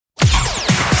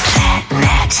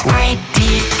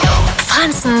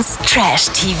Franzens Trash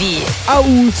TV.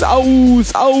 Aus!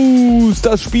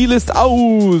 Das Spiel ist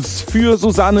aus! Für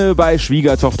Susanne bei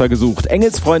Schwiegertöchter gesucht.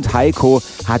 Engelsfreund Heiko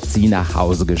hat sie nach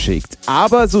Hause geschickt.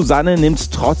 Aber Susanne nimmt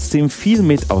trotzdem viel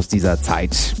mit aus dieser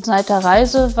Zeit. Seit der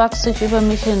Reise wachse ich über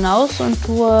mich hinaus und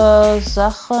tue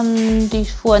Sachen, die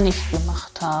ich vorher nicht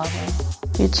gemacht habe.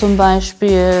 Wie zum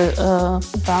Beispiel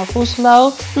barfuß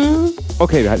laufen.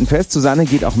 Okay, wir halten fest, Susanne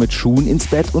geht auch mit Schuhen ins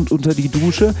Bett und unter die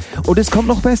Dusche. Und es kommt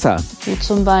noch besser. Wie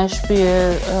zum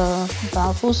Beispiel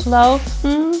barfuß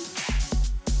laufen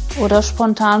oder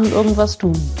spontan irgendwas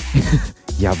tun.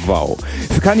 Ja, wow.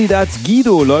 Für Kandidat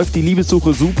Guido läuft die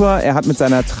Liebessuche super. Er hat mit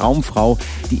seiner Traumfrau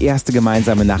die erste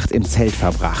gemeinsame Nacht im Zelt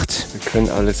verbracht. Wir können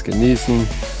alles genießen,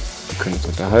 wir können uns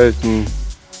unterhalten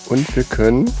und wir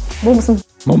können bumsen.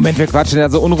 Moment, wir quatschen ja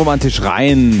so unromantisch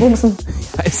rein. Bumsen.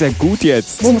 Ja, ist ja gut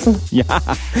jetzt. Bumsen. Ja,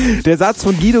 der Satz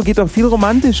von Guido geht doch viel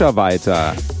romantischer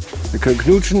weiter. Wir können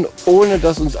knutschen, ohne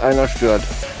dass uns einer stört.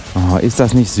 Oh, ist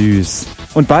das nicht süß?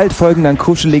 Und bald folgen dann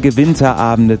kuschelige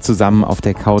Winterabende zusammen auf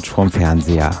der Couch vorm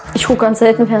Fernseher. Ich gucke ganz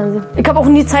selten Fernsehen. Ich habe auch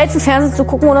nie Zeit, zum Fernsehen zu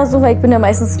gucken oder so, weil ich bin ja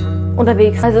meistens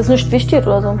unterwegs. Also das ist nicht wichtig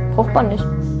oder so. Braucht man nicht.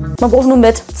 Man braucht nur ein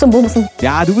Bett zum Bumsen.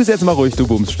 Ja, du bist jetzt mal ruhig, du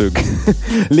Bumsstück.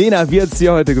 Lena, wie hat's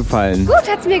dir heute gefallen? Gut,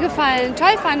 hat's mir gefallen.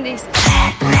 Toll fand ich's.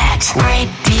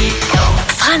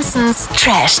 Franzens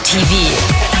Trash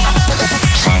TV.